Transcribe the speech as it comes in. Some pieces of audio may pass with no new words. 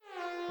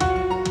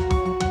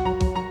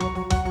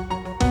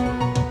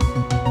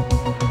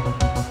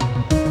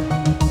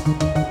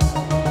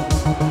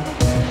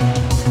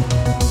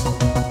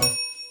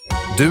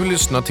Du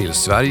lyssnar till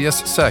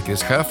Sveriges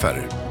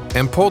säkerhetschefer.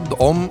 En podd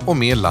om och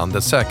med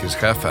landets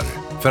säkerhetschefer.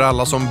 För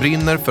alla som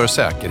brinner för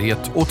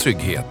säkerhet och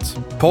trygghet.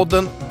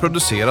 Podden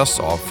produceras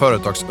av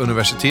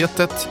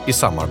Företagsuniversitetet i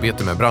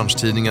samarbete med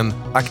branschtidningen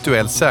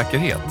Aktuell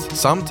Säkerhet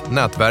samt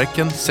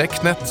nätverken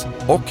Secnet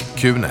och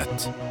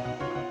Qnet.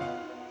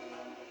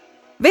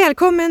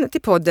 Välkommen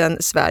till podden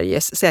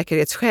Sveriges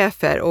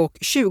säkerhetschefer och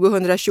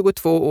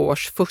 2022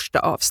 års första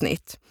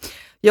avsnitt.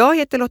 Jag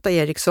heter Lotta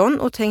Eriksson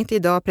och tänkte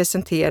idag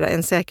presentera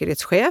en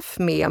säkerhetschef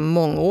med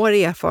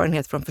mångårig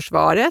erfarenhet från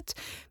försvaret,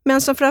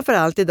 men som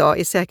framförallt idag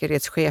är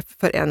säkerhetschef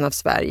för en av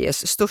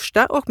Sveriges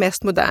största och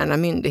mest moderna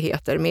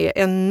myndigheter med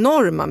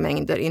enorma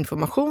mängder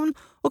information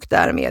och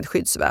därmed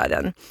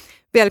skyddsvärden.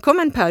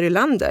 Välkommen Per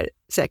Rylander,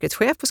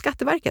 säkerhetschef på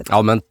Skatteverket.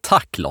 Ja, men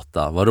tack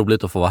Lotta, vad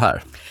roligt att få vara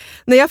här.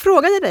 När jag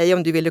frågade dig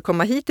om du ville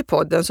komma hit till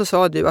podden så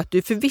sa du att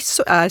du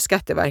förvisso är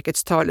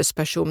Skatteverkets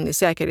talesperson i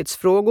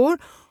säkerhetsfrågor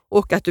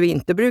och att du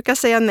inte brukar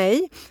säga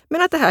nej,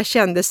 men att det här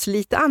kändes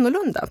lite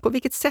annorlunda. På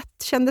vilket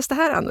sätt kändes det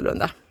här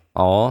annorlunda?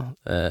 Ja,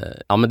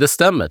 men det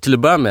stämmer. Till att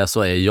börja med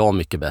så är jag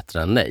mycket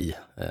bättre än nej.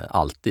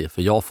 Alltid,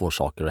 för jag får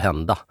saker att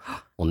hända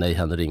och nej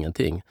händer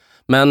ingenting.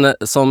 Men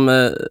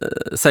som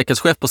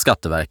säkerhetschef på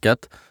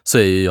Skatteverket så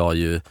är jag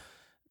ju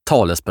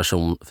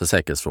talesperson för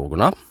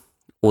säkerhetsfrågorna.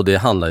 Och det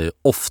handlar ju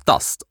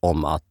oftast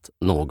om att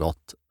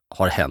något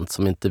har hänt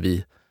som inte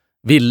vi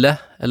ville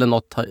eller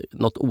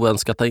något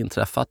oönskat har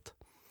inträffat.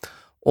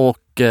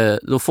 Och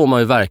då får man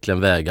ju verkligen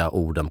väga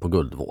orden på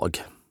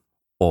guldvåg.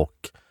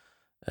 Och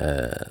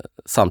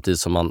samtidigt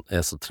som man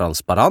är så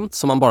transparent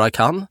som man bara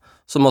kan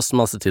så måste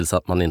man se till så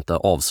att man inte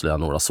avslöjar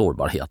några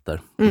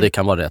sårbarheter. Det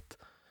kan vara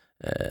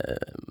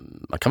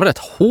man kan vara rätt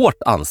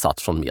hårt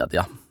ansatt från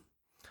media.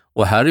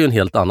 Och här är ju en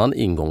helt annan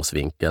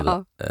ingångsvinkel.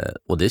 Ja.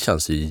 Och det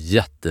känns ju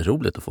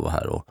jätteroligt att få vara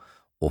här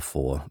och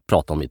få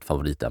prata om mitt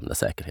favoritämne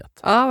säkerhet.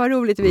 Ja, vad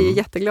roligt. Vi är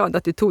jätteglada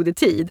att du tog dig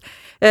tid.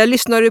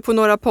 Lyssnar du på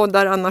några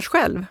poddar annars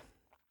själv?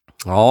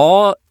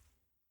 Ja,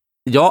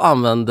 jag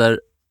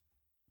använder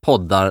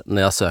poddar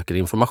när jag söker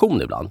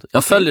information ibland.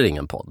 Jag följer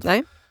ingen podd.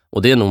 Nej.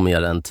 Och det är nog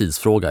mer en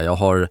tidsfråga. Jag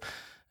har,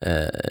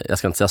 jag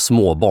ska inte säga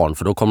småbarn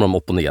för då kommer de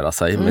opponera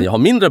sig. Men jag har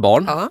mindre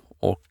barn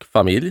och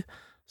familj.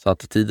 Så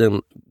att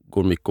tiden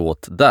går mycket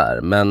åt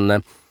där.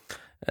 Men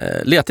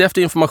letar jag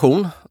efter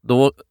information,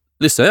 då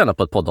lyssnar jag gärna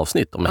på ett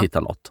poddavsnitt om jag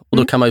hittar något. Och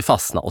då kan man ju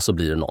fastna och så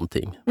blir det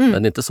någonting. Men det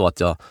är inte så att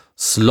jag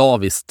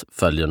slaviskt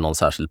följer någon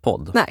särskild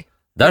podd. Nej.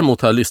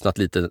 Däremot har jag lyssnat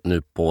lite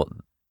nu på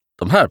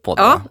de här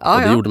poddarna.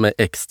 Och det gjorde mig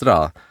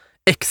extra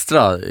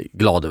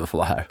glad över att få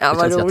vara här. Ja,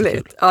 vad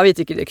roligt. Ja, vi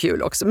tycker det är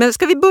kul också. Men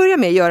ska vi börja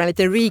med att göra en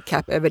liten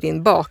recap över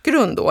din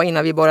bakgrund då,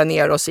 innan vi borrar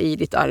ner oss i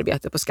ditt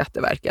arbete på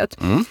Skatteverket.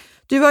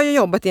 Du har ju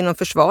jobbat inom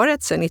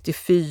försvaret sedan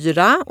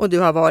 1994 och du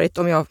har varit,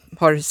 om jag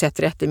har sett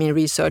rätt i min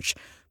research,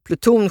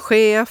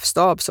 plutonchef,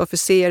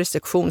 stabsofficer,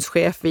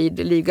 sektionschef vid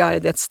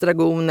Livgardets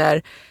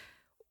dragoner.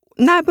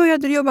 När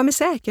började du jobba med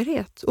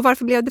säkerhet och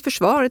varför blev det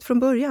försvaret från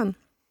början?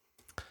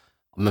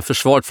 Men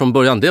försvaret från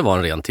början, det var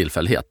en ren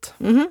tillfällighet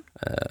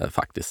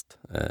faktiskt.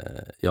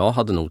 Jag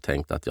hade nog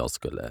tänkt att jag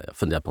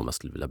fundera på om jag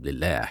skulle vilja bli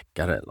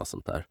läkare eller något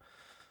sånt där.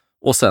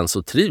 Och sen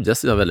så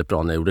trivdes jag väldigt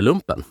bra när jag gjorde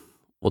lumpen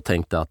och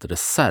tänkte att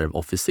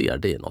reservofficer,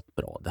 det är något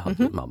bra. Det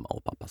hade mamma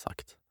och pappa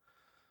sagt.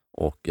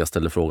 Och jag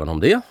ställde frågan om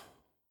det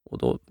och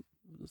då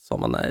sa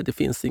man nej, det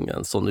finns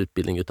ingen sån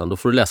utbildning utan då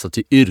får du läsa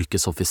till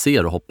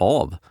yrkesofficer och hoppa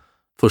av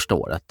första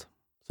året.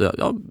 Så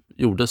jag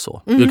gjorde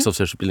så.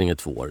 Yrkesofficersutbildningen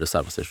 2 år,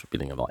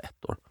 reservofficersutbildningen var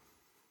 1 år.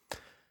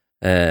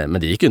 Men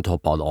det gick ju inte att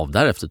hoppa av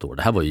där efter ett år.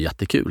 Det här var ju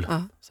jättekul.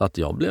 Så att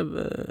jag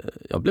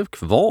blev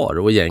kvar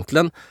och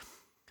egentligen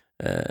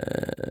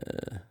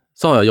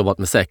så har jag jobbat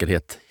med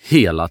säkerhet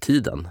hela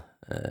tiden.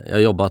 Jag har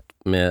jobbat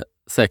med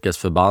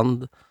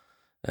säkerhetsförband,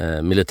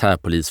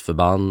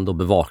 militärpolisförband och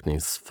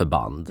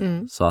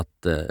bevakningsförband. Så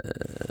att,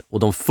 och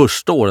de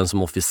första åren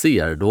som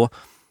officer då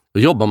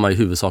jobbar man ju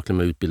huvudsakligen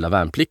med att utbilda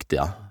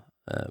värnpliktiga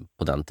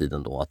på den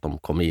tiden då. Att de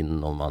kom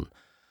in och man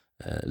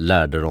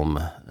lärde dem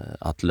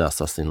att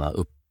lösa sina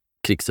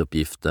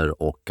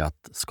krigsuppgifter och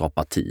att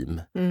skapa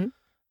team.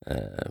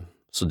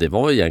 Så det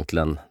var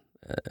egentligen,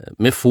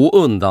 med få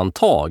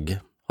undantag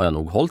har jag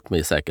nog hållit mig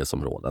i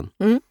säkerhetsområden.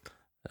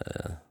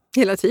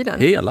 Hela tiden?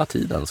 Hela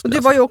tiden. Och du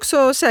var ju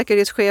också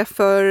säkerhetschef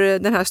för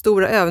den här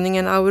stora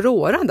övningen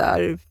Aurora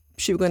där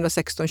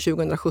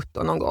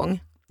 2016-2017 någon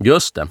gång.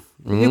 Just det.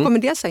 Hur kommer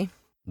det sig?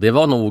 Det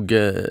var nog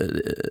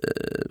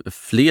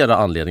flera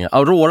anledningar.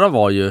 Aurora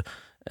var ju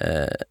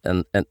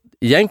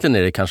egentligen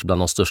är det kanske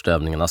bland de största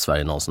övningarna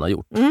Sverige någonsin har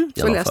gjort.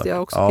 Så läste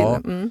jag också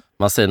till.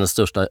 Man säger den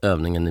största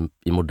övningen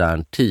i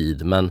modern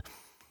tid, men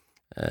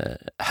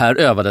här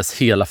övades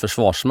hela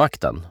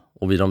Försvarsmakten.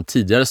 Och vid de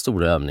tidigare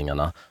stora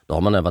övningarna, då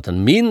har man övat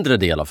en mindre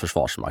del av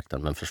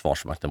Försvarsmakten, men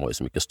Försvarsmakten var ju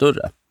så mycket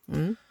större.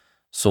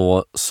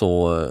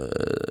 Så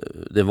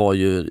det var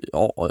ju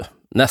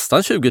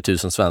nästan 20 000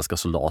 svenska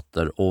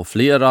soldater och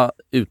flera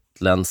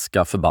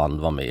utländska förband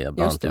var med,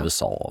 bland annat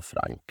USA och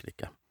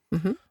Frankrike.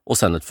 Och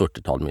sen ett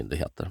 40-tal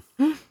myndigheter.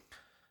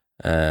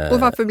 Och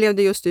varför blev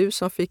det just du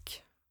som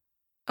fick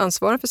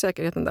ansvarar för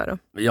säkerheten där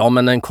då? Ja,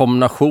 men en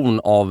kombination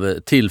av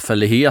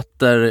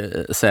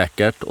tillfälligheter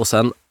säkert. Och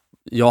sen,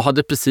 jag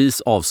hade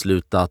precis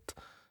avslutat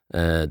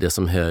det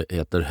som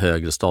heter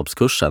högre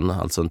stabskursen,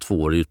 alltså en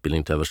 2-årig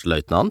utbildning till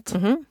överstelöjtnant.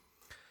 Mhm.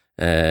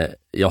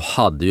 Jag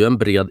hade ju en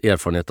bred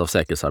erfarenhet av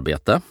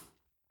säkerhetsarbete.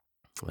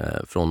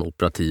 Från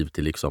operativ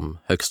till liksom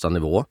högsta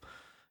nivå.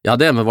 Jag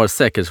hade även varit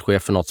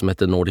säkerhetschef för något som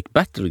heter Nordic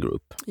Battle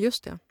Group.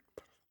 Just det.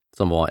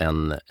 Som var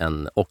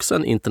också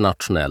en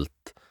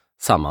internationellt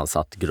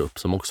sammansatt grupp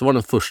som också var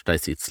den första i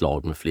sitt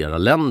slag med flera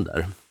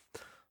länder.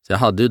 Så jag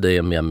hade ju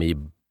det med mig i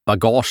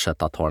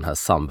bagaget att ha den här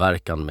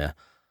samverkan med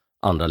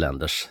andra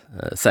länders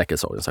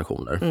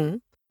säkerhetsorganisationer. Mm.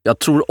 Jag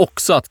tror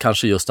också att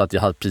kanske just att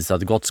jag precis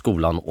hade gått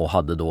skolan och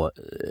hade då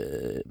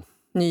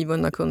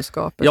Nyvunna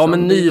kunskaper. ja, som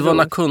men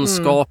nyvunna bidrog.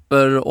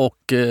 kunskaper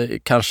och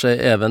kanske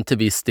även till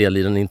viss del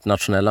i den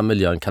internationella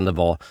miljön kan det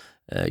vara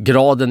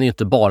graden är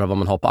inte bara vad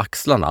man har på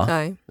axlarna.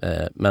 Nej.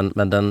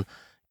 Men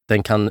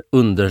den kan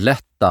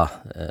underlätta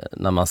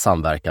när man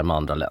samverkar med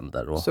andra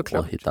länder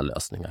och hittar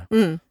lösningar.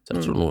 Så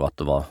jag tror nog att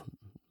det var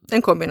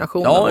en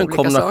kombination av en olika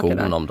kombination saker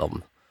där. av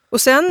dem.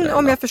 Och sen,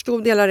 om jag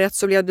förstod det hela rätt,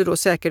 så blev du då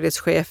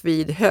säkerhetschef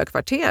vid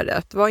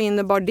Högkvarteret. Vad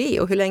innebar det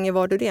och hur länge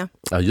var du det?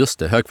 Ja, just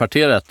det.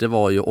 Högkvarteret, det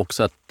var ju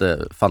också ett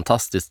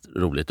fantastiskt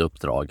roligt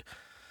uppdrag.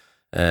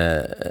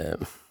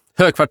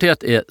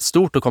 Högkvarteret är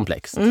stort och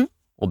komplext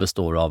och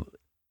består av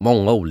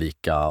många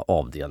olika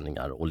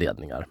avdelningar och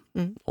ledningar.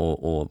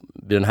 Och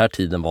vid den här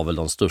tiden var väl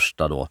de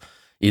största då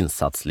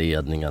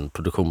insatsledningen,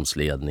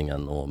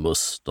 produktionsledningen och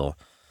MUST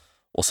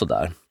och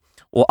sådär.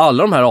 Och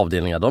alla de här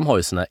avdelningarna, de har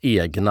ju sina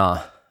egna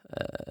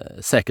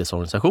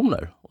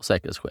säkerhetsorganisationer och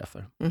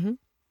säkerhetschefer.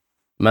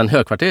 Men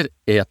Högkvarteret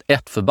är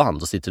ett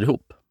förband och sitter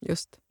ihop.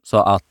 Just. Så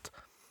att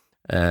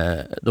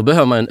då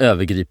behöver man en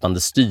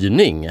övergripande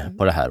styrning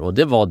på det här. Och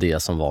det var det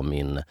som var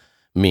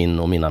min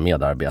och mina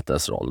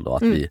medarbetares roll. Då,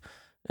 att vi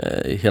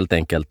helt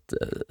enkelt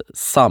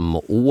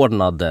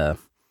samordnade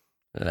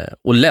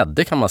och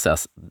ledde, kan man säga,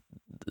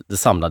 det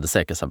samlade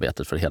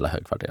säkerhetsarbetet för hela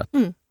Högkvarteret.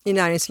 I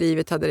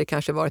näringslivet hade det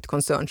kanske varit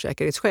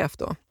koncernsäkerhetschef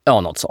då?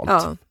 Ja, något sånt.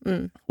 Ja.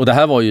 Och det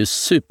här var ju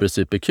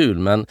superkul,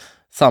 men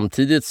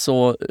samtidigt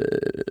så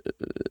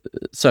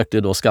sökte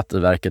ju då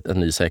Skatteverket en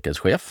ny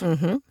säkerhetschef.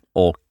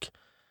 Och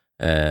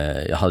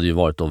jag hade ju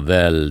varit då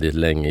väldigt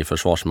länge i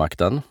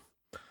Försvarsmakten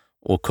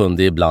och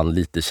kunde ibland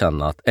lite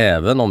känna att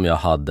även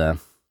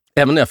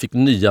när jag fick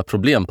nya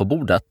problem på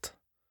bordet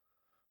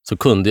så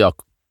kunde jag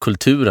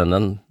kulturen,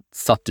 den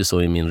satt ju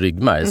så i min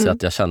ryggmärg så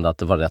att jag kände att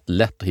det var rätt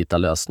lätt att hitta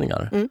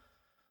lösningar.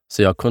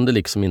 Så jag kunde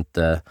liksom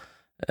inte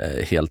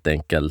helt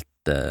enkelt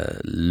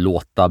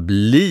låta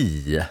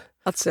bli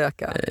att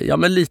söka. Ja,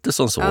 men lite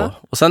som så. Ja.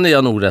 Och sen är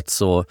jag nog rätt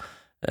så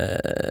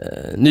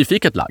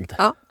nyfiket lagd.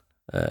 Ja.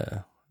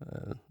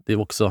 Det är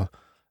också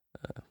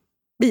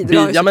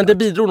bidrar det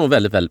bidrog nog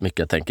väldigt, väldigt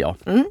mycket, tänker jag.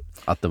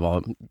 Att det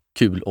var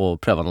kul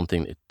att pröva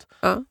någonting nytt.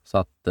 Ja. Så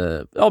att,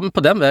 men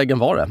på den vägen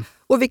var det.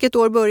 Och vilket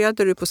år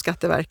började du på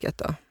Skatteverket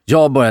då?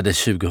 Jag började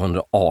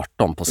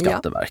 2018 på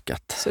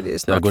Skatteverket. Ja. Så det är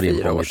snart jag går in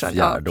 4 på år mitt sedan.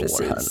 fjärde år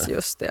precis, här nu.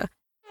 Just det.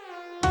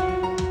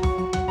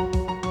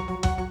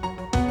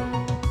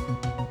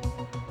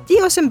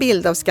 Ge oss en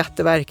bild av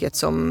Skatteverket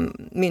som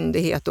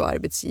myndighet och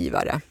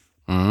arbetsgivare.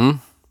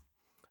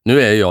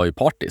 Nu är jag ju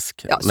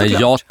partisk, men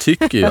såklart. jag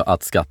tycker ju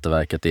att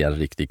Skatteverket är en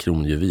riktig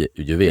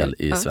kronjuvel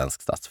i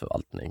svensk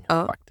statsförvaltning.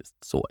 Faktiskt,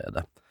 så är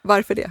det.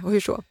 Varför det och hur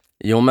så?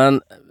 Jo,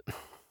 men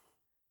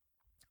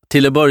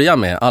till att börja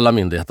med, alla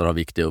myndigheter har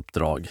viktiga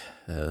uppdrag.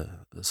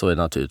 Så är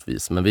det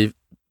naturligtvis. Men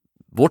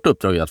vårt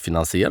uppdrag är att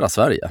finansiera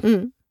Sverige.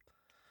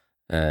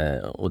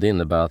 Och det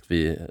innebär att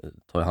vi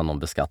tar hand om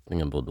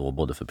beskattningen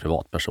både för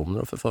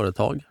privatpersoner och för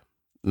företag.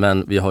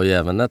 Men vi har ju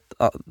även ett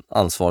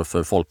ansvar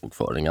för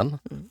folkbokföringen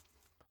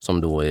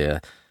som då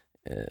är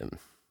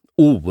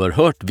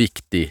oerhört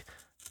viktig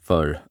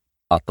för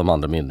att de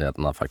andra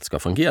myndigheterna faktiskt ska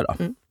fungera.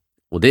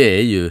 Och det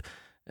är ju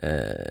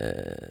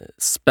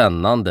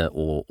spännande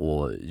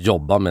att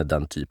jobba med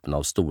den typen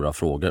av stora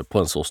frågor på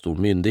en så stor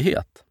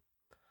myndighet.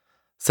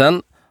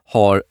 Sen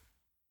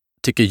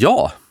tycker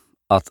jag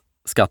att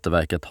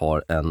Skatteverket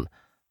har en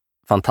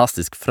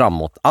fantastisk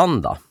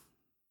framåtanda.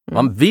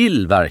 Man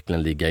vill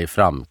verkligen ligga i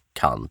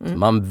framkant.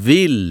 Man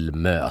vill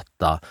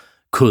möta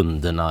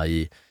kunderna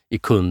i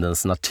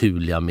kundens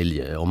naturliga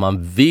miljö och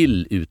man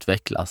vill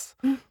utvecklas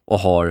och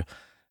har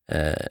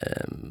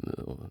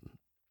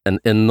en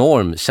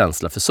enorm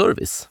känsla för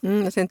service.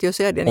 Jag tänkte ju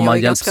säga det. Ni Och har man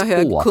ju ganska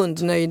hög åt.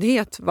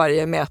 kundnöjdhet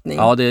varje mätning.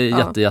 Ja, det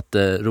är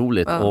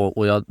jätteroligt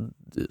och jag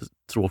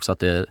tror också att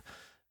det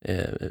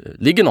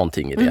ligger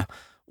någonting i det.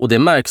 Och det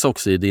märks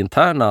också i det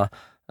interna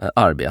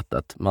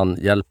arbetet. Man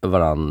hjälper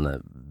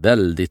varann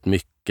väldigt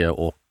mycket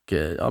och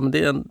men det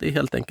är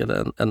helt enkelt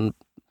en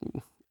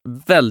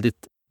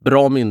väldigt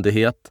bra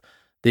myndighet.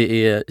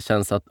 Det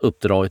känns att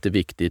uppdraget är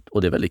viktigt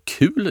och det är väldigt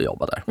kul att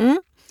jobba där.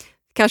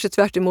 Kanske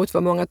tvärt emot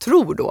vad många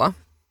tror då.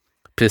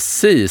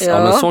 Precis,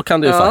 ja, men så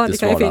kan det ju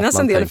faktiskt vara. Det kan ju finnas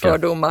en del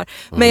fördomar.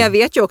 Men jag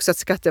vet ju också att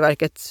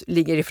Skatteverket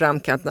ligger i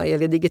framkant när det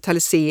gäller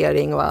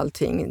digitalisering och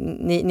allting.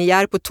 Ni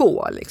är på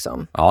tå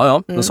liksom.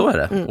 Ja, men så är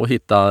det. Och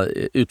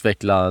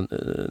utveckla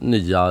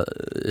nya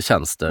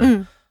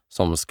tjänster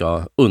som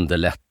ska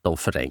underlätta och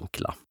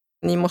förenkla.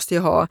 Ni måste ju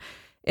ha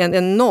en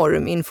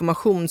enorm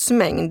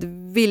informationsmängd.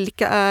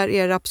 Vilka är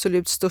era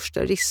absolut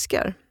största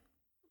risker?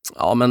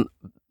 Ja, men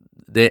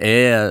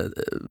det är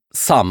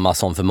samma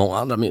som för många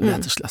andra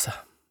myndigheter skulle jag säga.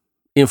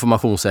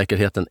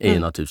 Informationssäkerheten är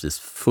naturligtvis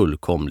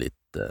fullkomligt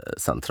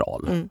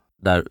central.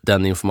 Där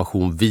den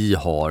information vi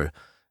har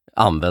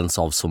används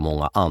av så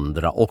många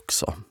andra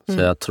också.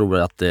 Så jag tror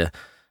att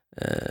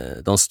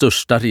de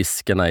största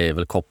riskerna är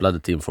väl kopplade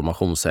till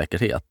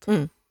informationssäkerhet.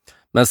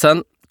 Men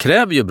sen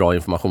kräver ju bra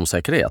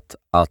informationssäkerhet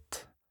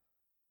att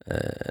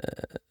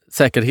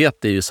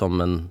säkerhet är ju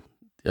som en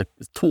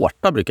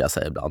tårta brukar jag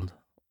säga ibland.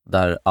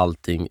 Där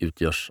allting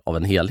utgörs av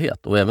en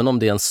helhet. Och även om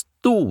det är en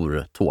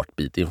stor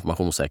tårtbit i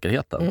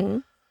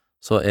informationssäkerheten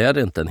så är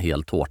det inte en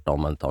hel tårta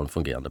om man inte har en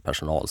fungerande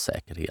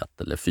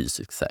personalsäkerhet eller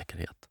fysisk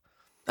säkerhet.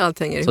 Allt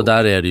hänger ihop. Så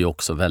där är det ju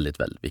också väldigt,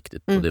 väldigt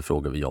viktigt. Och det är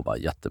frågor vi jobbar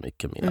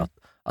jättemycket med.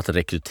 Att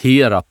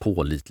rekrytera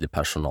pålitlig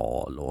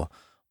personal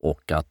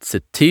och att se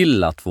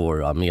till att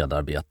våra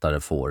medarbetare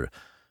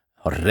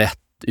har rätt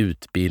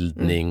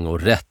utbildning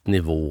och rätt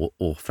nivå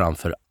och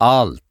framför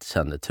allt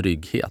känner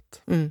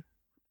trygghet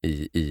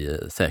i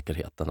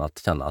säkerheten. Att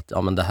känna att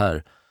ja, men det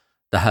här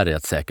är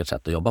ett säkert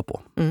sätt att jobba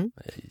på.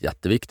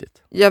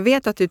 Jätteviktigt. Jag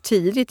vet att du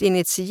tidigt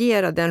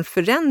initierade en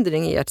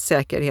förändring i ert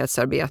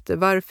säkerhetsarbete.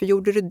 Varför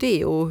gjorde du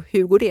det och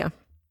hur går det?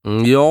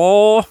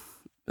 Ja,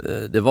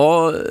 det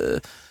var...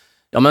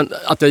 Ja, men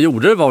att jag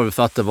gjorde det var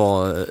för att det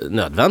var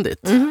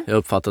nödvändigt. Jag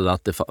uppfattade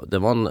att det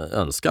var en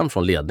önskan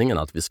från ledningen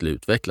att vi skulle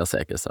utveckla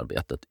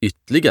säkerhetsarbetet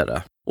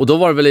ytterligare. Och då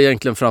var det väl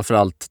egentligen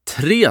framförallt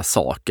 3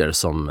 saker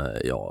som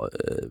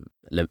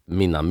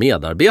mina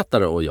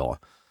medarbetare och jag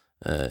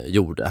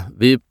gjorde.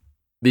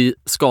 Vi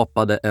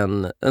skapade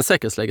en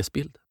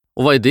säkerhetslägesbild.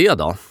 Och vad är det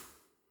då?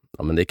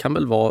 Ja, men det kan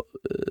väl vara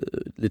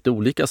lite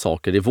olika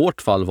saker. I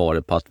vårt fall var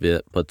det på att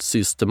vi på ett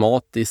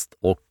systematiskt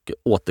och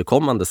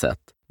återkommande sätt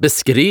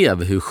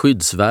beskrev hur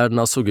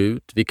skyddsvärdena såg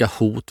ut, vilka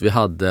hot vi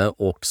hade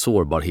och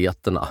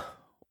sårbarheterna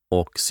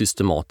och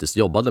systematiskt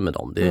jobbade med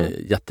dem. Det är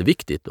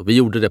jätteviktigt och vi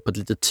gjorde det på ett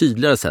lite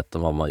tydligare sätt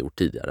än vad man gjort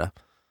tidigare.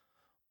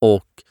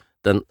 Och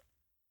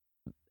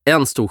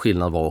en stor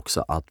skillnad var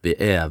också att vi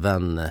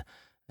även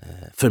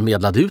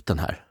förmedlade ut den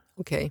här.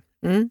 Okej.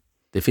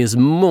 Det finns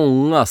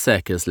många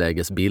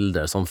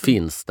säkerhetslägesbilder som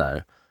finns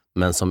där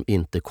men som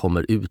inte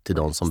kommer ut till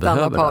de som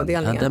behöver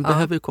den. Den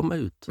behöver komma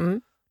ut.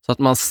 Så att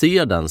man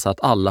ser den så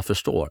att alla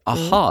förstår.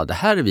 Aha, det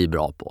här är vi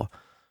bra på.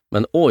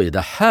 Men oj, det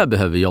här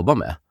behöver vi jobba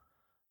med.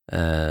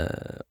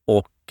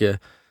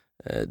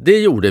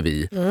 Det gjorde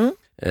vi.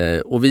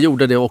 Och vi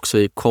gjorde det också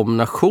i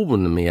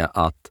kombination med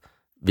att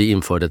vi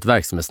införde ett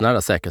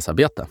verksamhetsnära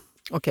säkerhetsarbete.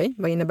 Okej,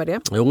 vad innebär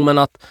det? Jo, men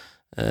att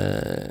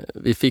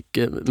vi fick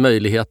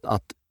möjlighet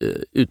att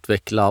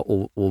utveckla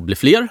och bli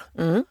fler.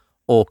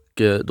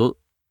 Och då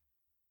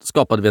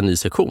skapade vi en ny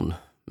sektion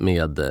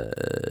med,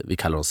 vi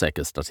kallar dem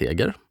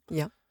säkerhetsstrateger.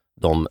 Ja.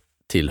 De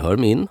tillhör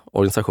min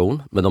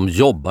organisation, men de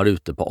jobbar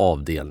ute på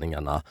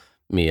avdelningarna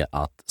med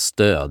att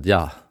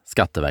stödja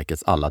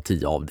Skatteverkets alla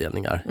 10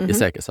 avdelningar i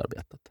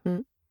säkerhetsarbetet.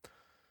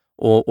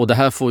 Och det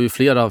här får ju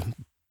flera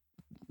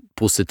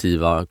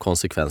positiva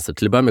konsekvenser.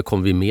 Till att börja med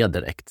kommer vi med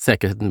direkt.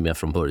 Säkerheten är med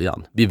från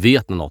början. Vi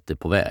vet när något är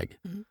på väg.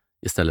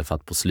 Istället för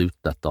att på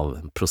slutet av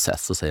en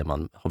process så säger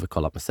man, har vi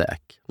kollat med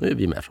säk? Nu är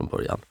vi med från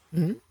början.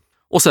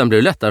 Och sen blir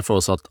det lättare för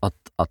oss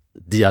att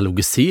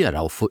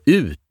dialogisera och få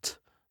ut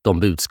de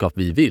budskap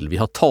vi vill. Vi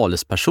har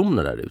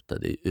talespersoner där ute.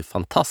 Det är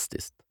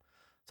fantastiskt.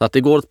 Så att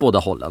det går åt båda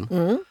hållen.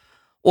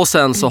 Och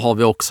sen så har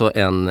vi också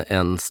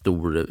en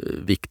stor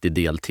viktig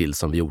del till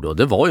som vi gjorde. Och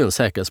det var ju en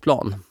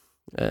säkerhetsplan.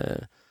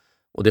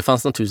 Och det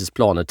fanns naturligtvis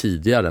planer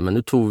tidigare. Men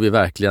nu tog vi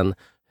verkligen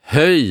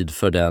höjd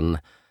för den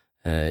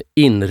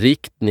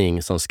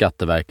inriktning som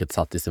Skatteverket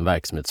satt i sin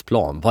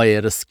verksamhetsplan. Vad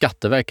är det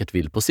Skatteverket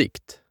vill på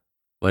sikt?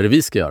 Vad är det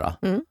vi ska göra?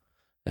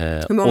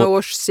 Hur många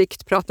års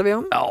sikt pratar vi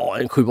om? Ja,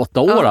 7-8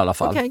 år i alla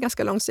fall. Okej,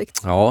 ganska lång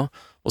sikt. Ja,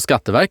 och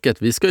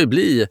Skatteverket, vi ska ju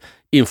bli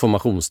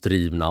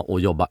informationsdrivna och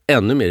jobba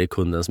ännu mer i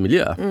kundens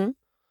miljö.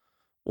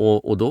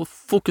 Och då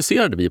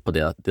fokuserade vi på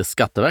det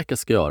Skatteverket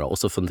ska göra och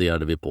så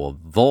funderade vi på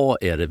vad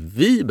är det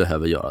vi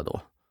behöver göra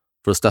då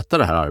för att stötta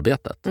det här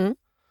arbetet.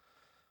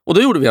 Och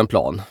då gjorde vi en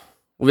plan.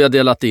 Och vi har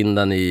delat in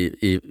den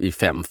i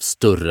 5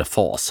 större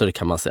faser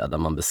kan man säga, där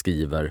man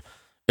beskriver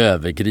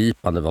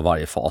övergripande vad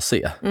varje fas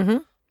är.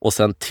 Och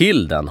sen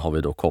till den har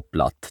vi då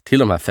kopplat till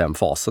de här 5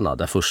 faserna.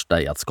 Där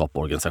första är att skapa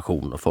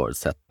organisation och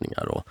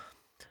förutsättningar. Och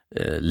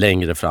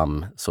längre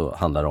fram så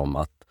handlar det om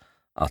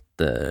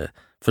att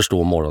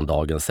förstå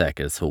morgondagens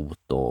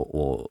säkerhetshot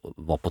och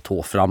vara på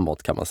tå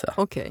framåt kan man säga.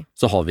 Okay.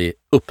 Så har vi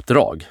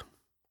uppdrag.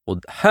 Och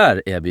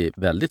här är vi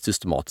väldigt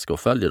systematiska och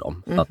följer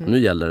dem. Så att nu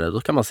gäller det,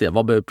 då kan man se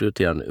vad behöver vi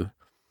prioritera nu.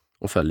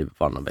 Och följer vi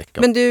varannan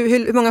vecka. Men du,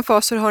 hur många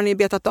faser har ni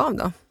betat av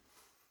då?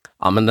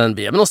 Ja, men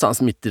vi är väl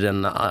någonstans mitt i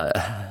den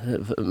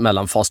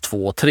mellan fas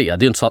 2 och 3. Det är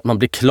ju inte så att man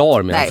blir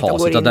klar med en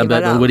fas, utan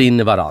de går in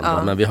i varandra.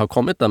 Ja. Men vi har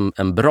kommit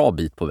en bra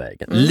bit på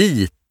vägen.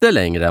 Lite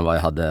längre än vad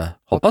jag hade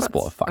hoppats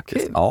på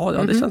faktiskt.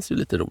 Ja, det känns ju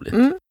lite roligt.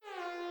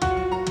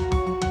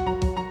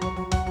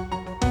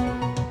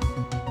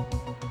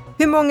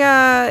 Hur många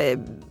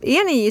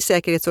är ni i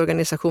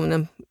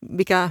säkerhetsorganisationen?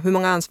 Hur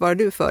många ansvarar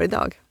du för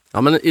idag?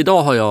 Ja, men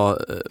idag har jag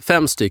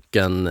 5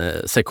 stycken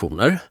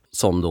sektioner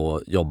som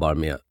då jobbar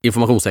med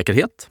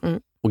informationssäkerhet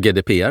och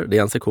GDPR, det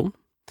är en sektion.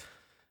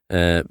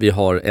 Vi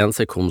har en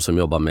sektion som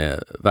jobbar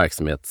med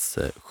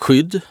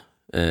verksamhetsskydd,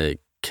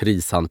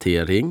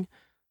 krishantering,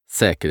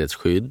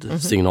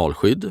 säkerhetsskydd,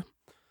 signalskydd.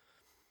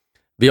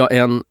 Vi har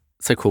en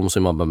sektion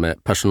som jobbar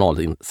med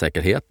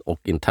personalsäkerhet och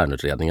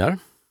internutredningar.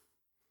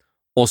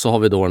 Och så har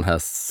vi då den här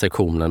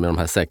sektionen med de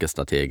här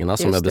säkerhetsstrategerna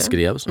som jag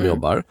beskrev som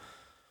jobbar.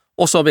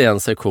 Och så har vi en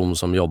sektion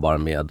som jobbar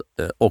med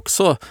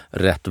också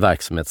rätt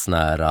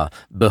verksamhetsnära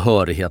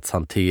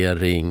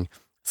behörighetshantering,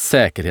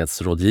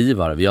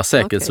 säkerhetsrådgivare. Vi har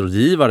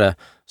säkerhetsrådgivare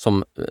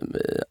som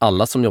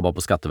alla som jobbar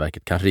på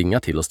Skatteverket kan ringa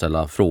till och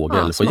ställa frågor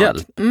eller få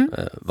hjälp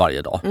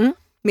varje dag.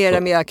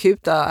 Mer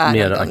akuta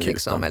ärenden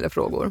liksom, eller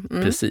frågor.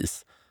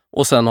 Precis.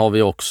 Och sen har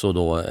vi också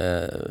då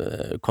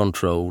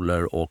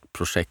controller och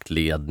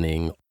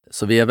projektledning.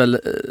 Så vi är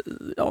väl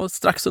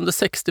strax under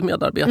 60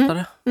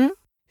 medarbetare.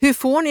 Hur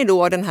får ni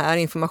då den här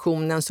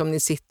informationen som ni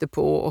sitter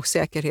på och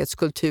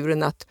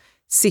säkerhetskulturen att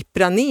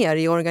sippra ner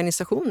i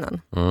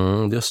organisationen?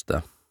 Just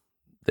det.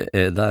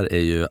 Där är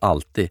ju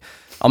alltid...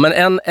 Ja,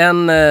 men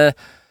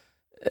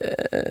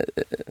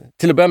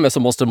till att börja med så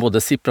måste den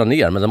både sippra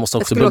ner, men den måste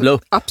också bubbla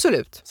upp.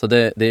 Absolut. Så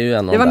det är ju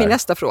det var min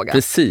nästa fråga.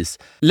 Precis.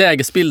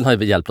 Lägesbilden har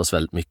ju hjälpt oss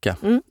väldigt mycket.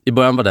 I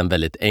början var den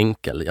väldigt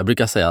enkel. Jag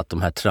brukar säga att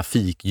de här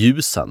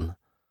trafikljusen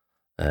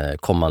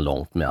kom man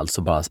långt med.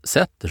 Alltså bara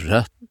sätt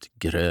rött,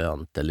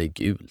 grönt eller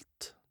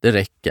gult. Det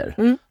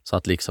räcker. Så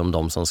att liksom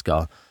de som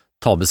ska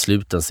ta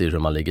besluten ser hur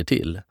man ligger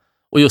till.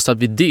 Och just att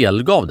vi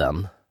delgav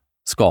den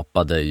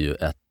skapade ju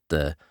ett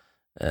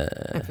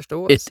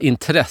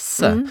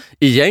intresse.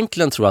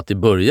 Egentligen tror jag att i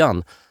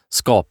början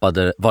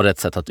var det ett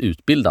sätt att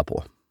utbilda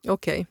på.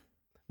 Okay.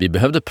 Vi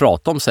behövde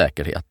prata om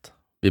säkerhet.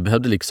 Vi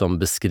behövde liksom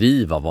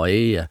beskriva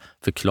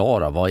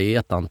förklara vad är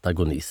ett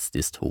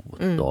antagonistiskt hot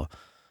och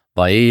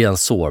vad är en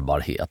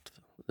sårbarhet.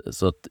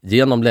 Så att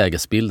genom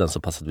lägesbilden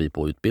så passade vi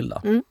på att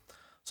utbilda.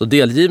 Så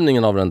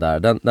delgivningen av den där,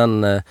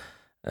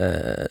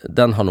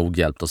 den har nog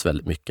hjälpt oss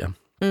väldigt mycket.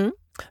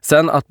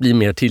 Sen att bli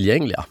mer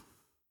tillgängliga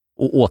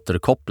och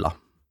återkoppla.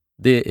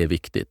 Det är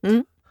viktigt.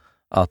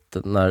 Att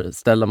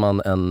ställer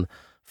man en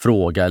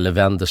fråga eller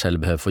vänder sig eller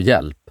behöver få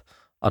hjälp,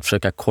 att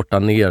försöka korta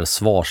ner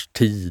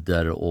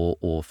svarstider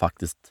och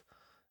faktiskt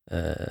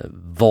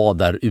vara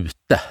där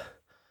ute.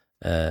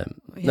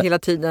 Hela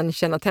tiden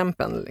känna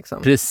tempen.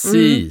 Liksom.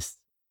 Precis.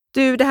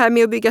 Du, det här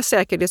med att bygga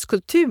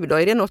säkerhetskultur då,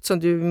 är det något som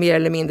du mer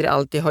eller mindre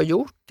alltid har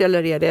gjort?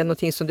 Eller är det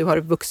något som du har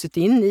vuxit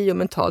in i och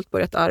mentalt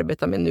börjat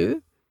arbeta med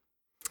nu?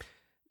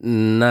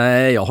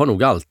 Nej, jag har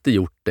nog alltid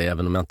gjort det,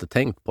 även om jag inte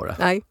tänkt på det.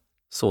 Nej.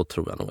 Så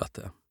tror jag nog att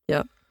det är.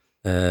 Ja.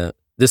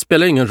 Det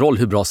spelar ingen roll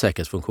hur bra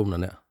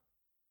säkerhetsfunktionen är.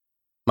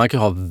 Man kan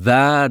ha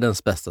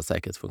världens bästa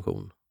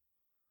säkerhetsfunktion.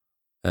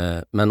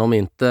 Men om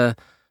inte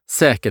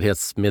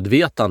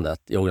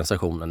säkerhetsmedvetandet i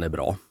organisationen är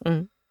bra,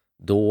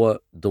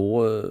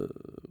 då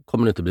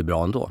kommer det inte bli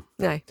bra ändå.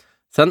 Nej.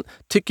 Sen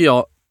tycker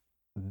jag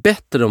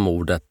bättre om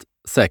ordet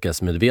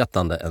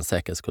säkerhetsmedvetande än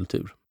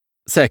säkerhetskultur.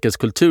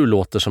 Säkerhetskultur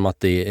låter som att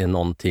det är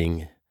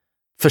någonting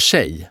för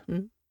sig.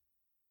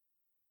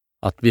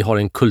 Att vi har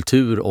en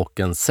kultur och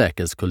en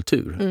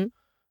säkerhetskultur.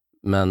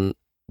 Men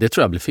det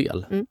tror jag blir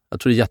fel. Jag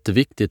tror det är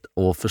jätteviktigt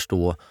att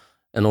förstå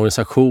en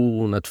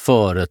organisation, ett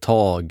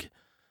företag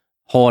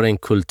har en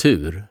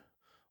kultur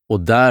och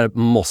där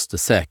måste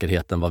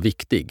säkerheten vara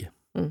viktig.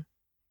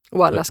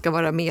 Och alla ska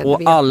vara med.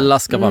 Och alla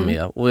ska vara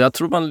med. Och jag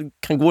tror man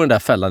kan gå i den där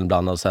fällan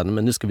ibland och säga,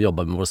 men nu ska vi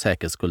jobba med vår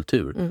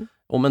säkerhetskultur.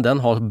 Men den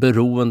har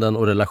beroenden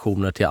och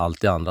relationer till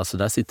allt det andra, så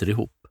där sitter det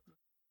ihop.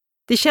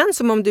 Det känns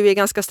som om du är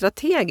ganska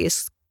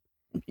strategisk,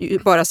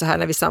 bara så här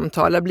när vi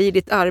samtalar. Blir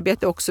ditt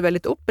arbete också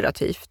väldigt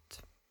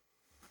operativt?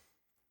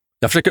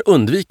 Jag försöker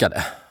undvika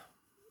det.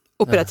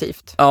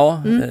 Operativt?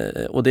 Ja,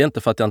 och det är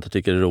inte för att jag inte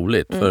tycker det är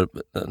roligt. För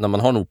när man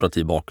har en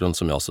operativ bakgrund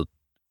som jag, så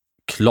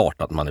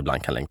klart att man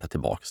ibland kan längta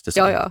tillbaka till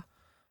sånt. Ja.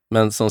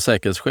 Men som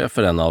säkerhetschef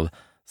för en av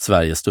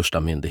Sveriges största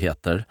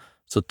myndigheter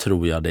så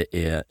tror jag det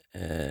är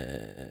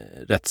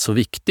rätt så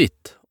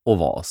viktigt att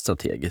vara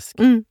strategisk.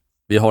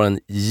 Vi har en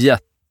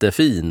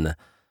jättefin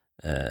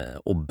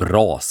och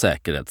bra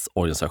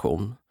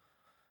säkerhetsorganisation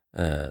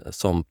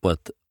som på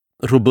ett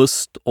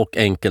robust och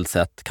enkelt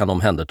sätt kan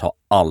omhänderta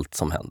allt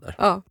som händer.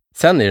 Ja.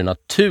 Sen är det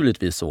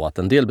naturligtvis så att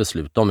en del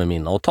beslut de är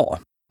mina att ta.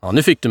 Ja,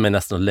 nu fick du mig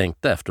nästan att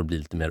längta efter att bli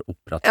lite mer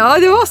operativ. Ja,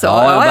 det var så.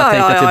 Ja, jag bara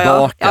tänka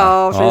tillbaka.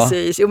 Ja,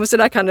 precis. Jo, men så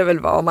där kan det väl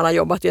vara om man har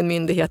jobbat i en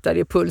myndighet där det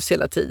är puls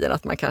hela tiden.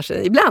 Att man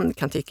kanske ibland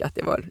kan tycka att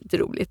det var lite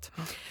roligt.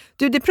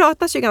 Du, det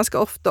pratas ju ganska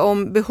ofta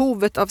om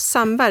behovet av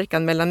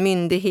samverkan mellan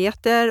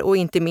myndigheter och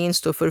inte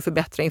minst då för att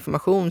förbättra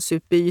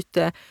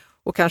informationsutbyte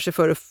och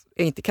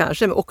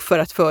för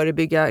att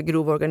förebygga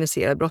grov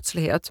organiserad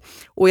brottslighet.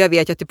 Och jag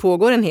vet att det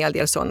pågår en hel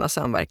del sådana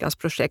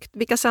samverkansprojekt.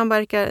 Vilka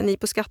samverkar ni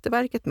på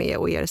Skatteverket med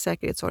och er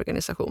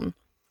säkerhetsorganisation?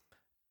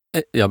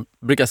 Jag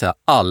brukar säga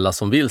alla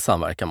som vill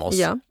samverka med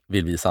oss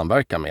vill vi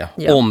samverka med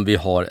om vi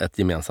har ett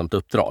gemensamt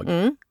uppdrag.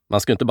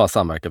 Man ska inte bara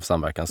samverka för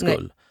samverkans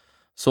skull. Nej.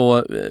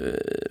 Så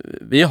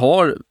vi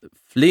har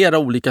flera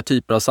olika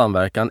typer av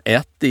samverkan.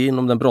 Ett är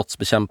inom den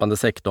brottsbekämpande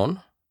sektorn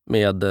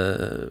med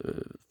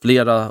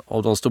flera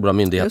av de stora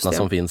myndigheterna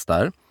som finns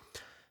där.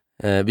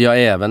 Vi har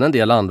även en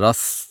del andra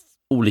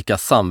olika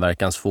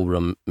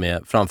samverkansforum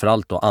med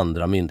framförallt då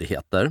andra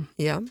myndigheter.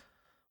 Ja.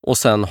 Och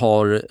sen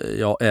har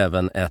jag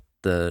även ett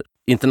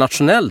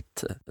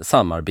internationellt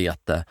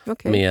samarbete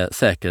med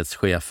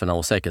säkerhetscheferna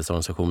och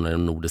säkerhetsorganisationer i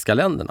de nordiska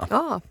länderna.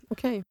 Ja,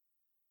 okej.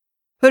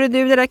 Hörru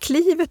du, det där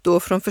klivet då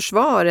från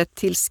försvaret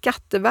till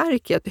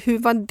Skatteverket, hur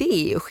var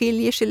det?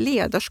 Skiljer sig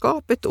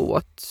ledarskapet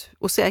åt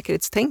och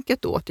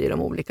säkerhetstänket åt i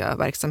de olika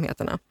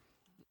verksamheterna?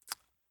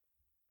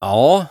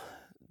 Ja,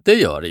 det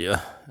gör det ju.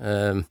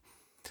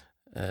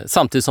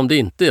 Samtidigt som det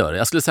inte gör det.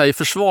 Jag skulle säga i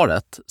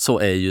försvaret så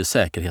är ju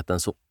säkerheten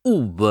så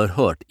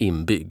oerhört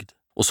inbyggd.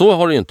 Och så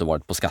har det ju inte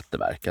varit på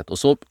Skatteverket och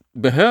så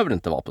behöver det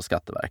inte vara på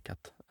Skatteverket.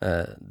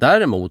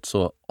 Däremot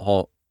så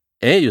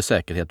är ju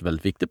säkerhet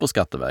väldigt viktigt på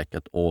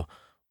Skatteverket och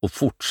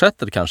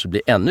fortsätter kanske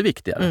bli ännu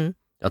viktigare.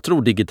 Jag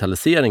tror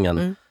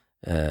digitaliseringen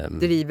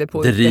driver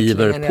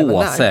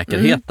på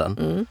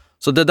säkerheten.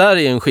 Så det där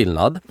är en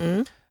skillnad.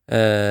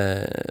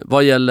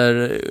 Vad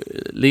gäller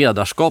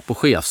ledarskap och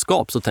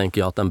chefskap så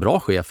tänker jag att en bra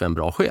chef är en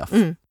bra chef.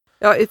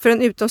 Ja, för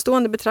en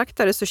utomstående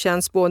betraktare så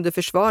känns både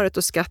försvaret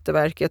och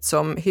Skatteverket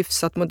som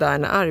hyfsat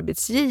moderna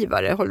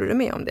arbetsgivare. Håller du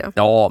med om det?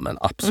 Ja, men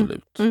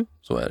absolut.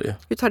 Så är det ju.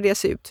 Hur tar det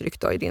sig uttryck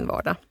då i din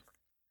vardag?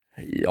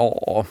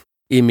 Ja,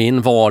 i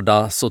min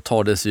vardag så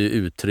tar det sig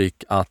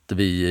uttryck att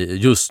vi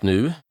just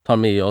nu tar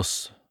med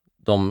oss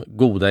de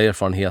goda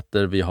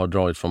erfarenheter vi har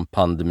dragit från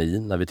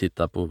pandemin när vi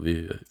tittar på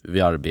hur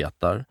vi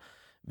arbetar.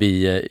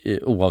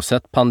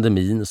 Oavsett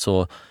pandemin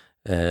så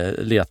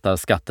letar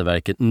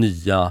Skatteverket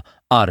nya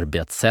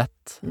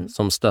arbetssätt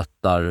som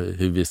stöttar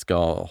hur vi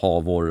ska ha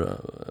vår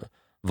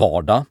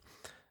vardag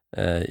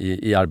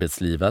i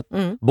arbetslivet.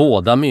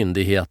 Båda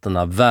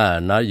myndigheterna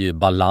värnar ju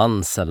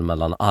balansen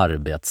mellan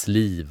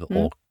arbetsliv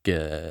och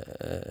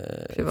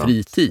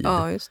fritid,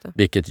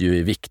 vilket ju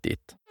är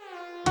viktigt.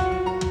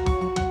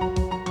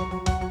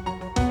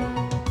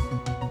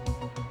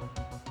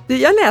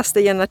 Jag läste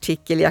i en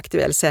artikel i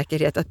Aktuell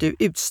säkerhet att du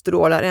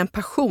utstrålar en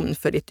passion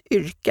för ditt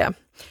yrke.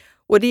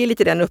 Och det är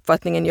lite den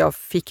uppfattningen jag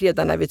fick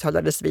redan när vi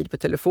talades vid på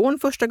telefon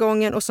första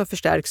gången och som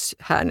förstärks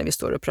här när vi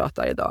står och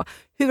pratar idag.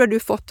 Hur har du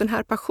fått den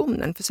här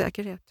passionen för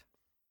säkerhet?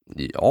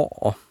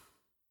 Ja.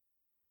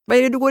 Vad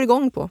är det du går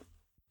igång på?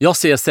 Jag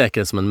ser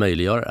säkerhet som en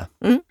möjliggörare.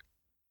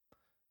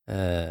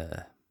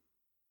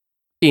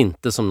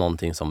 Inte som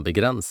någonting som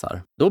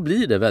begränsar. Då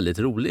blir det väldigt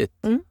roligt.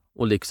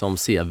 Och liksom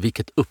se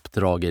vilket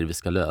uppdrag är det vi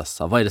ska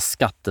lösa. Vad är det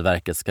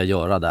Skatteverket ska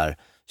göra där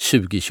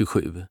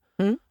 2027?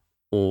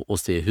 Och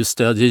se hur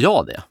stödjer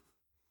jag det?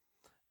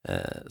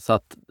 Så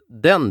att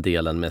den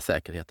delen med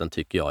säkerheten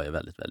tycker jag är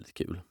väldigt, väldigt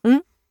kul.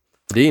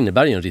 Det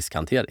innebär ju en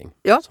riskhantering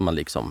som man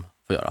liksom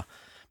får göra.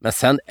 Men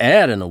sen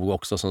är det nog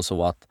också som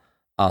så att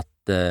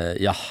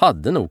jag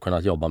hade nog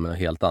kunnat jobba med något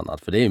helt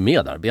annat. För det är ju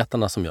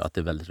medarbetarna som gör att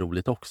det är väldigt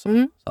roligt också.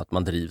 Så att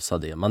man drivs av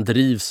det.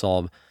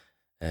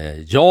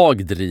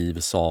 Jag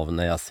drivs av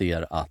när jag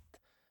ser att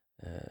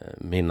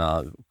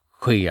mina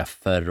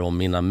chefer och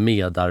mina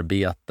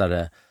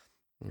medarbetare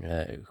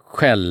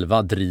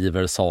själva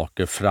driver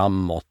saker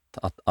framåt.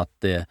 Att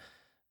det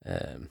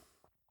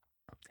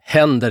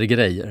händer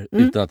grejer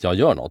utan att jag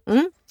gör något.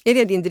 Är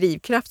det din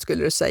drivkraft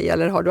skulle du säga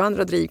eller har du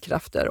andra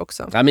drivkrafter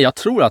också? Nej, men jag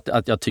tror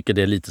att jag tycker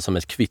det är lite som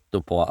ett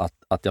kvitto på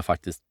att jag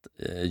faktiskt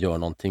gör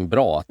någonting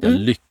bra. Att jag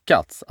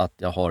lyckats. Att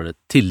jag har ett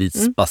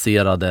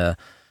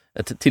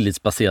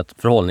tillitsbaserat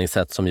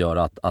förhållningssätt som gör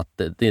att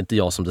det är inte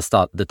jag som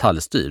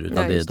detaljstyr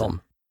utan det är de.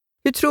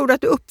 Hur tror du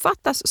att du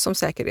uppfattas som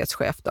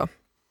säkerhetschef då?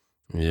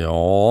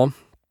 Ja,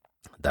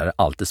 det är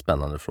alltid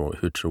spännande frågor.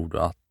 Hur tror du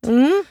att?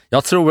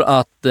 Jag tror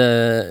att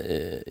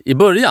i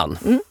början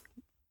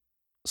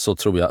så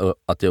tror jag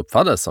att jag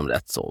uppfattades som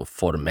rätt så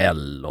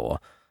formell och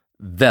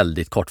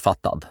väldigt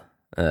kortfattad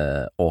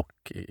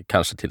och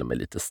kanske till och med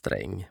lite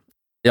sträng.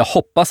 Jag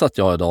hoppas att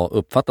jag idag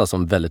uppfattas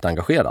som väldigt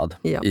engagerad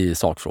i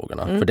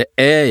sakfrågorna. För det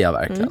är jag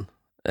verkligen.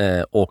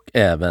 Och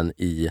även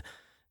i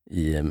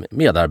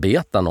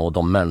medarbetarna och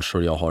de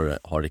människor jag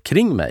har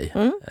kring mig.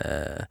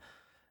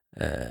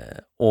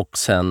 Och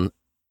sen,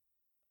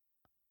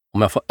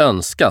 om jag får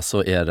önska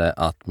så är det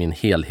att min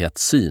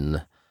helhetssyn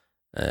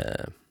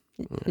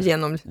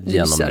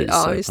genomlyser.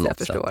 Ja, just det, jag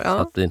förstår. Ja. Så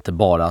att det inte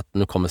bara att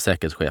nu kommer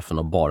säkerhetschefen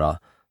och bara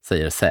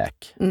säger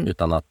säk.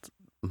 Utan att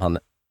man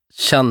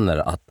känner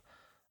att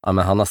men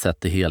han har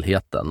sett i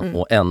helheten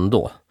och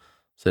ändå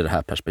så är det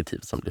här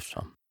perspektivet som lyfts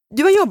fram.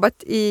 Du har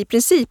jobbat i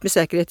princip med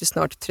säkerhet i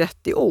snart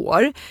 30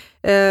 år.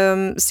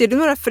 Ser du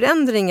några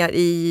förändringar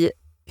i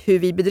hur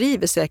vi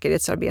bedriver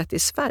säkerhetsarbete i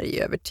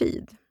Sverige över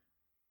tid?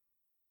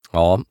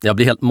 Ja, jag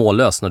blir helt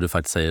mållös när du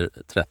faktiskt säger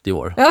 30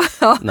 år.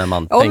 Ja, när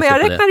man men tänker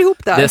jag på räknar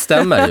ihop där. Det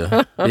stämmer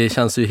ju. Det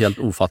känns ju helt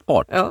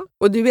ofattbart. Ja,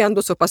 och du är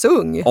ändå så pass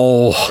ung.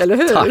 Eller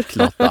hur? Tack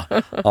Lotta.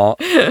 Ja,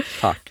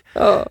 tack.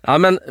 Ja,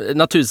 men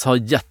naturligtvis har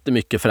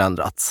jättemycket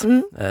förändrats.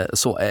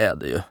 Så är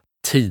det ju.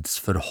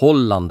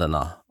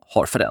 Tidsförhållandena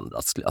har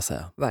förändrats skulle jag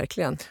säga.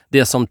 Verkligen.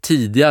 Det som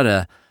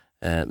tidigare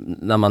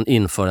när man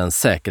inför en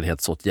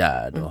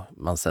säkerhetsåtgärd och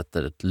man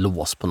sätter ett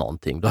lås på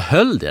någonting, då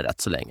höll det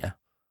rätt så länge.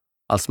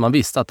 Alltså man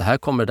visste att det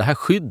här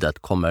skyddet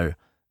kommer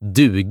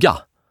duga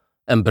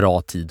en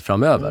bra tid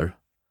framöver.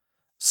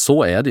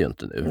 Så är det ju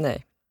inte nu.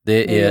 Nej.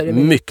 Det är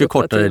mycket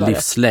kortare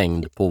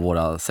livslängd på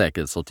våra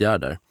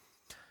säkerhetsåtgärder.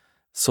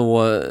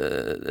 Så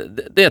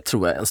det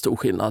tror jag är en stor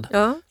skillnad.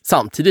 Ja.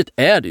 Samtidigt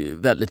är det ju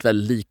väldigt,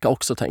 väldigt lika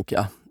också tänker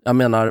jag. Jag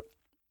menar,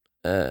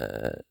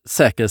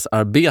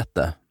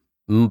 säkerhetsarbete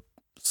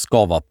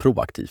ska vara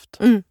proaktivt.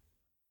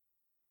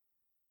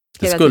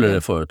 Det skulle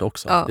det förut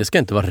också. Ja. Det ska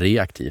inte vara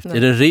reaktivt. Nej.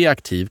 Är det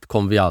reaktivt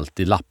kommer vi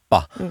alltid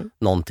lappa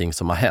någonting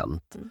som har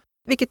hänt.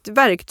 Vilket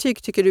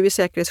verktyg tycker du är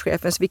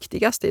säkerhetschefens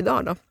viktigaste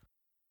idag då?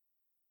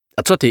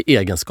 Jag tror att det är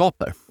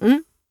egenskaper.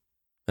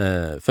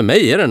 För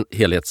mig är den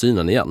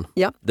helhetssynen igen.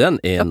 Ja. Den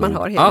är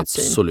nog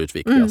absolut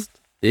viktigast.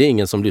 Det är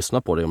ingen som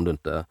lyssnar på det om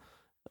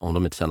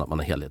de inte känner att man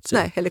har helhetssyn.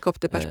 Nej,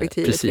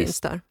 helikopterperspektivet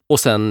finns där. Och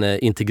sen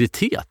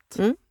integritet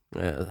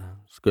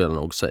skulle jag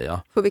nog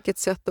säga. På vilket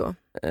sätt då?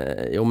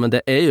 Jo, men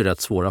det är ju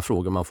rätt svåra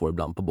frågor man får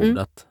ibland på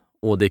bordet.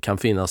 Och det kan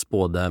finnas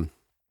både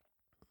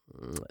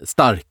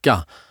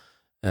starka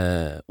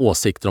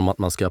åsikter om att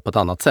man ska göra på ett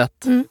annat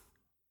sätt.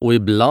 Och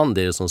ibland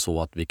är det som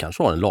så att vi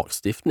kanske har en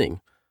lagstiftning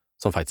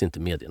som faktiskt inte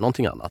medger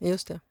någonting annat.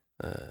 Just det.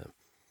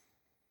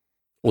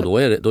 Och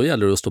då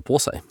gäller det att stå på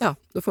sig. Ja,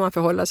 då får man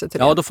förhålla sig till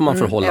det. Ja, då får man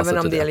förhålla sig till det.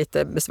 Även om det är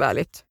lite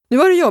besvärligt. Nu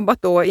har du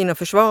jobbat då inom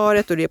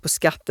försvaret och det är på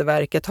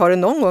Skatteverket. Har du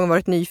någon gång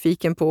varit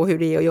nyfiken på hur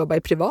det är att jobba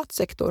i privat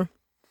sektor?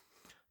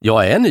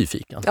 Jag är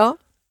nyfiken. Ja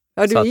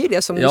du är ju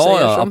det som du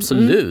säger. Ja,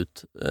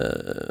 absolut.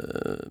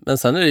 Men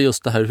sen är det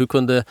just det här,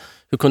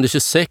 hur kunde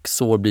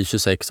 26 år bli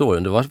 26 år?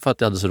 Det var för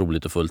att jag hade så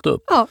roligt och fullt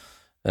upp. Ja.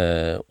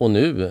 Och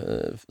nu,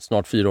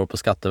 snart 4 år på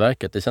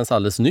Skatteverket, det känns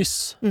alldeles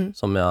nyss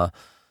som jag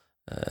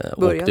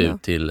åkte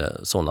ut till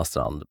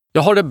Sonnastrand.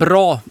 Jag har det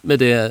bra med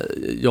det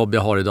jobb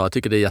jag har idag. Jag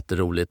tycker det är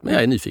jätteroligt, men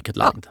jag är nyfiket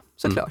lagd. Ja,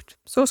 såklart.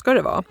 Så ska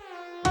det vara.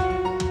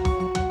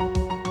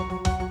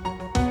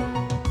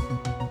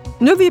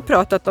 Nu har vi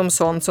pratat om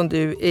sånt som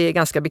du är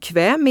ganska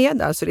bekväm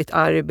med, alltså ditt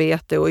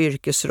arbete och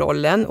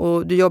yrkesrollen.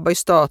 Och du jobbar ju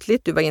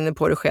statligt, du var inne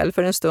på det själv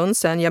för en stund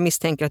sedan. Jag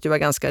misstänker att du har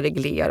ganska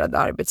reglerad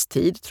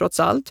arbetstid trots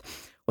allt.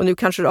 Och nu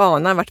kanske du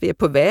anar vart vi är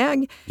på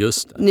väg.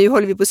 Just det. Nu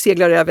håller vi på att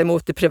segla över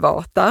mot det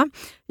privata.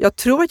 Jag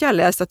tror att jag har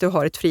läst att du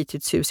har ett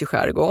fritidshus i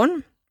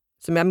skärgården.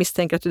 Som jag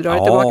misstänker att du drar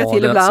tillbaka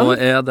till ibland. Ja,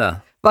 så är det.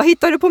 Vad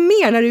hittar du på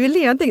mer när du är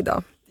ledig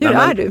då? Hur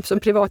är du som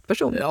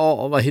privatperson?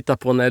 Ja, vad hittar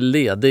på när jag är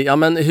ledig? Ja,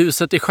 men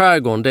huset i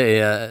skärgården,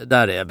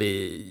 där är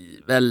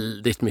vi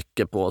väldigt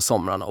mycket på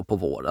somrarna och på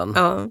våren.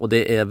 Ja. Och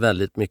det är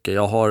väldigt mycket.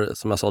 Jag har,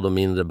 som jag sa,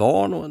 mindre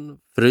barn och en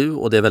fru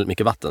och det är väldigt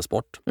mycket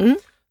vattensport.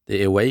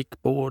 Det är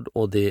wakeboard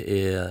och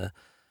det är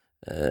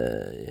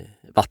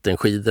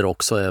vattenskidor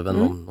också, även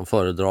om de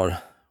föredrar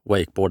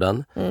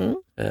wakeboarden.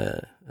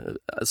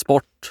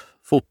 Sport,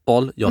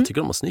 fotboll. Jag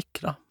tycker om att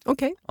snickra.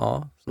 Okay.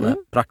 Ja, sådana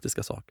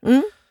praktiska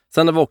saker.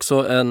 Sen har vi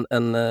också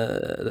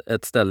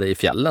ett ställe i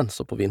fjällen,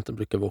 så på vintern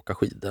brukar vi åka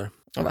skidor.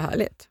 Ja, vad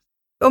härligt.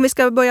 Om vi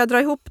ska börja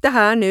dra ihop det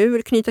här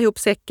nu, knyta ihop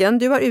säcken.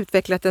 Du har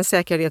utvecklat en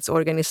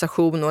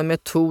säkerhetsorganisation och en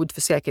metod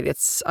för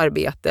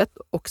säkerhetsarbetet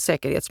och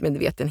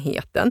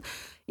säkerhetsmedvetenheten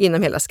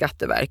inom hela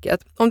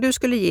Skatteverket. Om du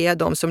skulle ge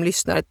de som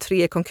lyssnar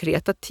 3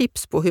 konkreta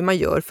tips på hur man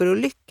gör för att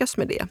lyckas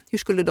med det, hur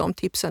skulle de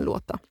tipsen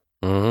låta?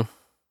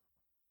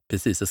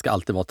 Precis, det ska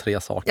alltid vara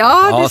 3 saker.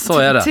 Ja, så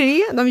är det.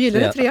 3, de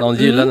gyllene 3. De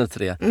gyllene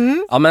 3.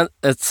 Ja, men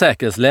ett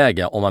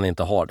säkerhetsläge, om man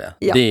inte har det,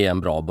 det är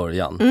en bra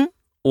början.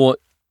 Och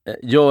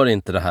gör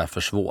inte det här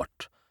för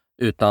svårt,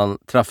 utan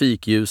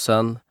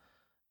trafikljusen,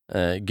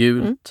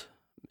 gult,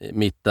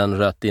 mitten,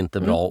 rött inte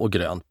bra och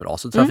grönt bra.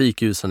 Så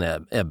trafikljusen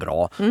är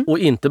bra. Och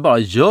inte bara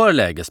gör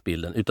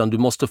lägesbilden, utan du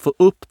måste få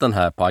upp den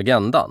här på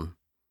agendan.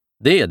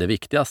 Det är det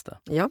viktigaste.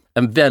 Ja.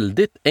 En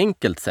väldigt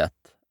enkelt sätt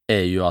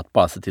är ju att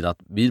bara se till att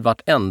vid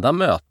vartenda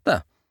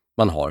möte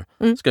man har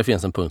ska det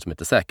finnas en punkt som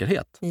heter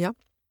säkerhet. Ja.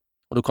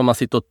 Och då kommer man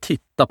sitta och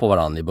titta på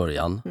varandra i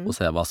början och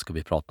säga, vad ska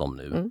vi prata om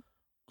nu?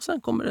 Och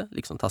sen kommer det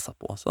liksom tassa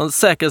på. Så en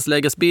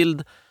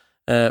säkerhetslägesbild,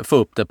 få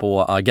upp det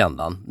på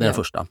agendan, det är den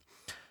första.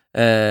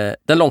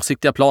 Den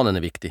långsiktiga planen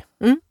är viktig.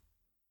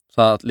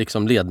 Så att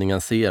liksom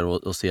ledningen ser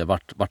och ser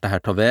vart det här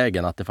tar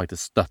vägen, att det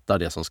faktiskt stöttar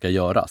det som ska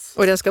göras.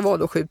 Och den ska vara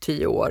då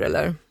 7-10 år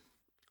eller?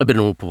 Det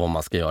beror på vad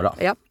man ska göra.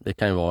 Ja. Det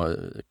kan ju vara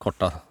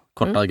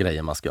korta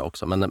grejer man ska göra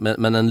också.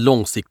 Men en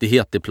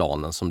långsiktighet i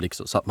planen som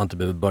liksom, så att man inte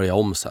behöver börja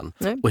om sen.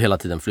 Och hela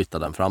tiden flytta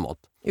den framåt.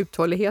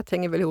 Uthållighet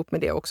hänger väl ihop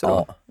med det också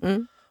då? Ja.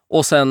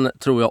 Och sen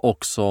tror jag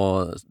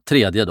också,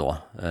 tredje då.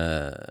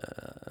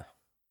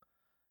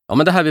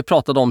 Men det här vi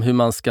pratade om hur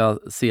man ska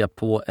se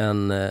på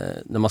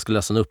när man ska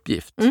lösa en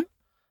uppgift.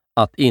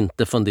 att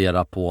inte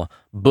fundera på,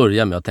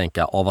 börja med att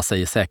tänka, vad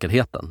säger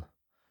säkerheten?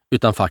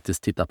 Utan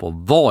faktiskt titta på,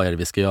 vad är det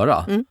vi ska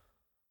göra?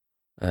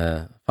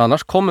 För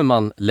annars kommer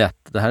man lätt,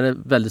 det här är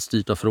väldigt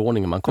styrt av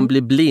förordningen, man kommer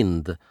bli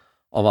blind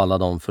av alla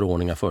de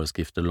förordningar,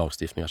 föreskrifter och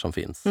lagstiftningar som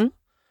finns.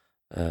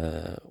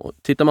 Och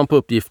tittar man på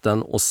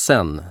uppgiften och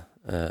sen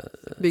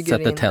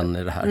sätter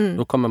tänder i det här,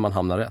 då kommer man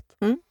hamna rätt.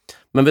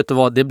 Men vet du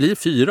vad, det blir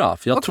 4,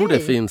 för jag tror det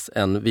finns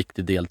en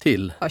viktig del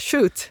till.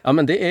 Shoot. Ja,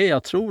 men det är,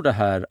 jag tror det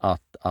här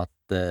att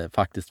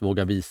faktiskt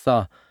våga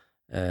visa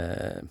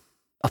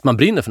att man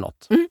brinner för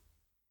något.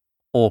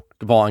 Och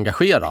vara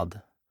engagerad.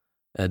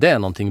 Det är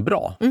någonting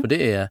bra, för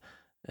det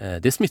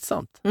är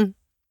smittsamt.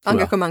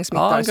 Engagemang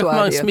smittar, ja, så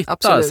är det ju. Smittar,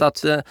 absolut. Så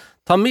att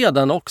ta med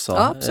den också.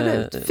 Ja,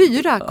 absolut.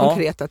 4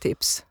 konkreta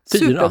tips. 4,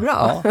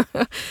 superbra. Ja.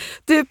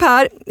 Du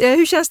Per,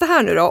 hur känns det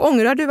här nu då?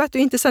 Ångrar du att du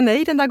inte sa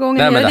nej den där gången?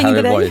 Nej, men det här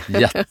har dig?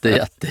 varit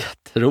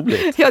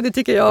jätteroligt. Ja, det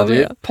tycker jag med.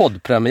 Det är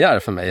poddpremiär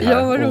för mig här.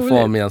 Ja, och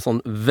få med en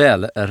sån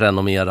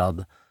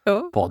välrenommerad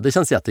podd. Det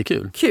känns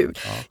jättekul. Kul.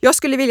 Ja. Jag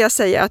skulle vilja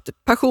säga att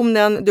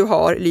passionen du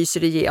har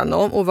lyser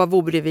igenom, och vad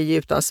vore vi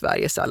utan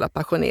Sveriges alla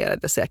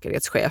passionerade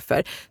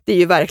säkerhetschefer? Det är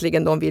ju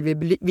verkligen de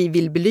vi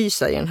vill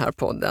belysa i den här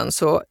podden.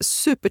 Så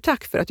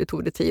supertack för att du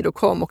tog dig tid och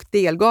kom och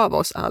delgav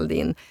oss all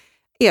din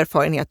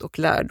erfarenhet och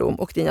lärdom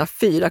och dina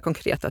 4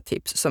 konkreta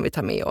tips som vi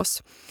tar med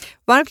oss.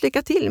 Varmt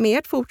lycka till med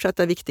ert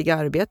fortsatta viktiga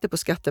arbete på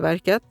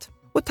Skatteverket.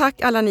 Och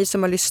tack alla ni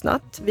som har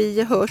lyssnat.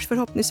 Vi hörs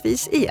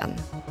förhoppningsvis igen.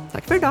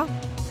 Tack för idag.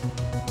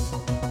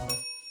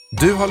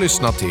 Du har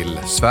lyssnat till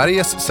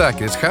Sveriges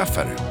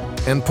säkerhetschefer.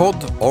 En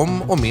podd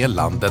om och med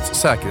landets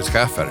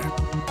säkerhetschefer.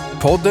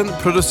 Podden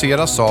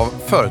produceras av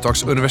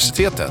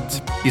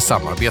Företagsuniversitetet i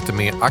samarbete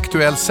med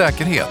Aktuell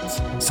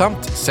Säkerhet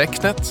samt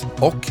Secnet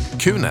och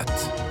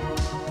Qnet.